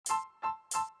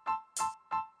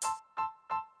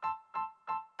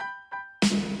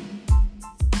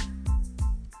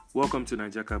Welcome to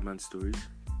Niger Cabman Stories.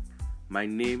 My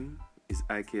name is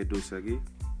Ike Dosage,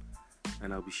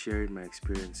 and I'll be sharing my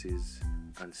experiences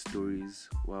and stories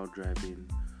while driving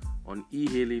on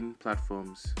e-hailing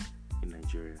platforms in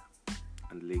Nigeria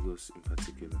and Lagos in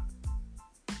particular.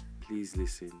 Please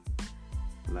listen,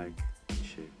 like, and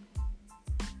share.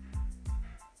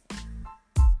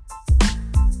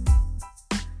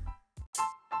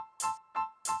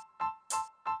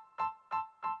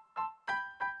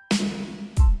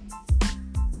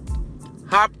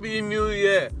 Happy New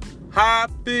Year!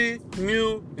 Happy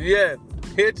New Year!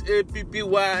 Happy,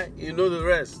 you know the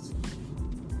rest.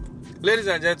 Ladies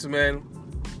and gentlemen,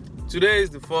 today is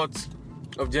the 4th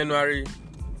of January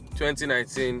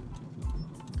 2019.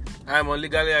 I'm on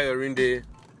Legally Ayorinde,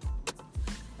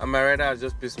 and my rider has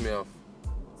just pissed me off.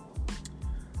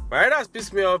 My rider has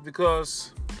pissed me off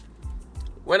because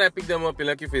when I picked them up in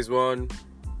Lekki Phase 1,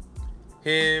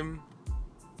 him,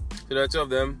 so there are two of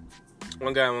them,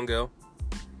 one guy and one girl.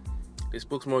 They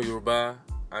spoke more Yoruba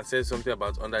and said something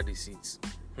about under the seats.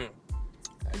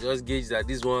 I just gauged that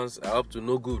these ones are up to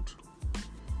no good.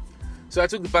 So I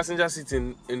took the passenger seat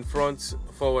in front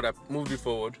forward. I moved it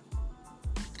forward.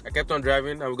 I kept on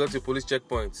driving and we got to a police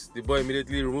checkpoint. The boy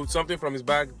immediately removed something from his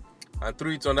bag and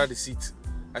threw it under the seat.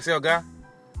 I said, Oga,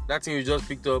 that thing you just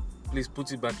picked up, please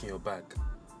put it back in your bag.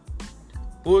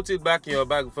 Put it back in your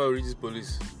bag before we reach the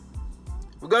police.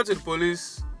 We got to the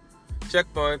police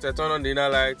checkpoint. I turned on the inner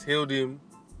light, hailed him,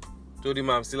 told him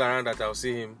I'm still around, that I'll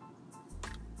see him,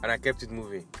 and I kept it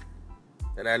moving.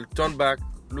 Then I turned back,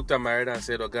 looked at my rider and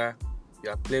said, Oga, you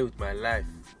are playing with my life.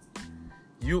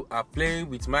 You are playing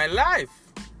with my life.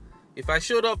 If I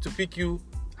showed up to pick you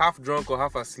half drunk or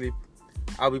half asleep,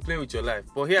 I'll be playing with your life.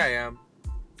 But here I am,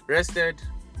 rested,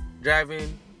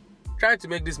 driving, trying to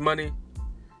make this money,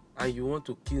 and you want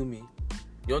to kill me?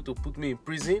 You want to put me in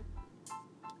prison?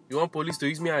 You want police to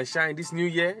use me and shine this new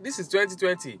year? This is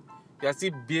 2020. You are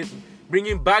still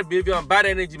bringing bad behavior and bad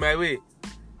energy my way.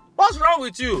 What's wrong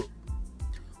with you?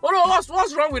 Oh no,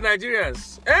 what's wrong with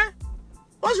Nigerians?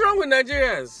 What's wrong with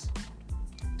Nigerians?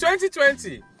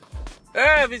 2020.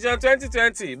 Vision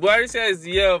 2020. Buhari says it's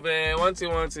the year of one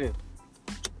thing.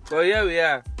 But here we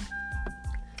are.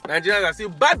 Nigerians are still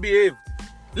bad behaved.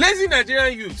 Lazy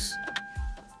Nigerian youths.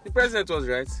 The president was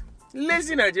right.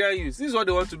 Lazy Nigerian youths. This is what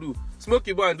they want to do. Smoke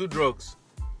Igbo and do drugs.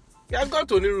 He has gone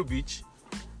to Oniru Beach.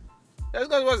 He has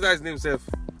got, what's that his name, Seth?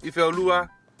 Ifeoluwa.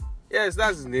 Yes,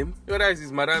 that's his name. Whether it's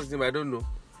his madam's name, I don't know.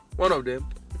 One of them.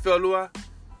 Ifeoluwa.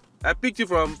 I picked you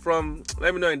from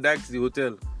let me know in the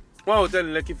hotel. One hotel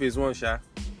in Lekki Phase 1, Sha.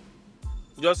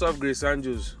 Just off Grace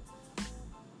Anjos.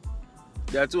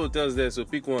 There are 2 hotels there, so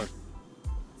pick one.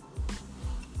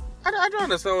 I don't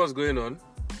understand what's going on.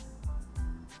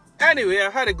 Anyway, I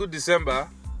had a good December.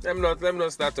 Let me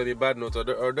not start on a bad note,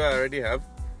 although I already have.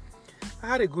 I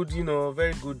had a good,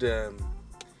 very good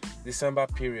December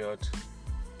period.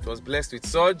 It was blessed with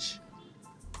surge.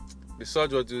 The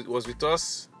surge was with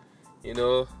us.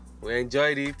 We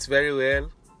enjoyed it very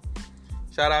well.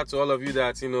 Shout out to all of you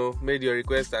that, made your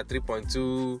request at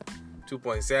 3.2,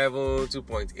 2.7,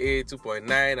 2.8,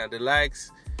 2.9 and the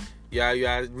likes. Yeah, you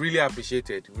are really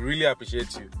appreciated. We really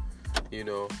appreciate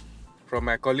you. From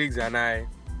my colleagues and I.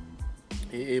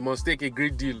 It must take a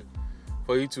great deal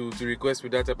for you to request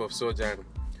with that type of surge, and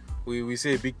we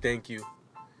say a big thank you.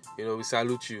 We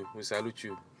salute you.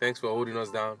 Thanks for holding us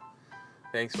down.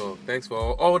 Thanks for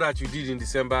all that you did in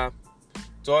December.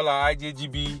 To all our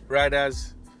IJGB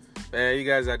riders, you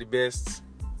guys are the best.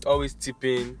 Always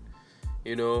tipping,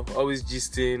 always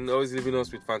gisting, always leaving us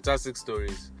with fantastic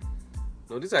stories.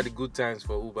 These are the good times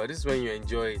for Uber. This is when you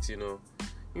enjoy it. You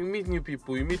meet new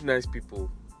people, you meet nice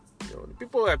people. The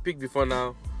people I picked before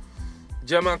now,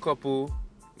 German couple,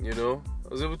 I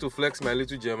was able to flex my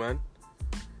little German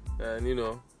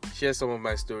and, share some of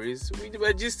my stories. We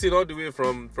were gisting all the way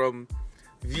from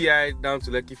VI down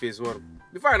to Lekki Phase 1.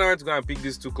 Before I now went to go and pick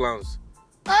these 2 clowns.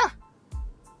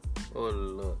 Oh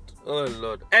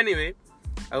Lord. Anyway,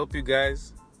 I hope you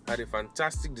guys had a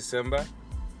fantastic December.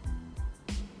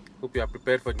 Hope you are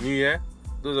prepared for the new year.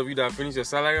 Those of you that have finished your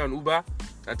salary on Uber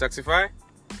and Taxify,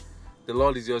 the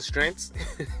Lord is your strength.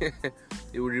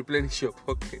 He will replenish your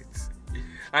pockets.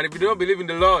 And if you don't believe in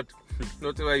the Lord,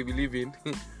 whatever you believe in,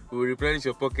 He will replenish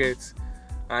your pockets.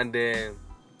 And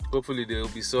hopefully there will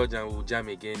be surge and we'll jam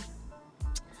again.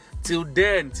 Till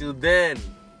then,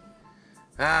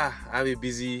 I have a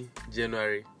busy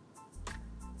January.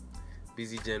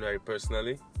 Busy January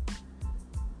personally.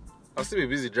 I'll still be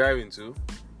busy driving too.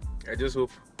 I just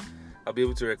hope I'll be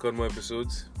able to record more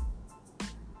episodes.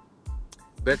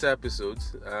 Better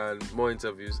episodes and more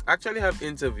interviews. I actually have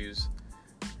interviews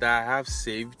that I have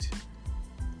saved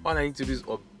all I need to do is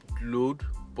upload,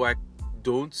 but I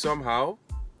don't somehow.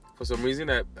 For some reason,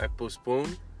 I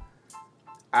postpone,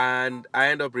 and I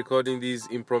end up recording these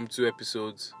impromptu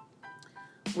episodes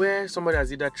where somebody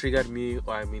has either triggered me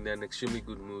or I'm in an extremely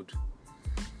good mood.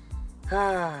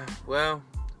 Well,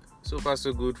 so far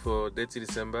so good for Dirty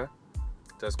December.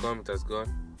 It has come, it has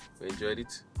gone. We enjoyed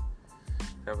it.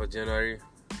 And for January,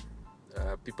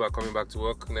 people are coming back to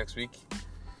work next week.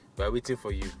 We are waiting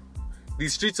for you. The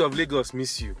streets of Lagos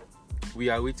miss you. We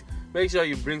are waiting. Make sure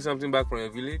you bring something back from your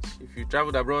village. If you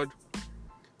traveled abroad,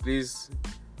 please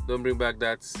don't bring back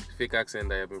that fake accent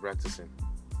that you have been practicing.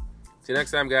 Till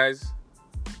next time, guys.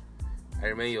 I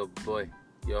remain your boy,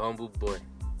 your humble boy.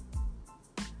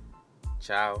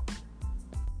 Ciao.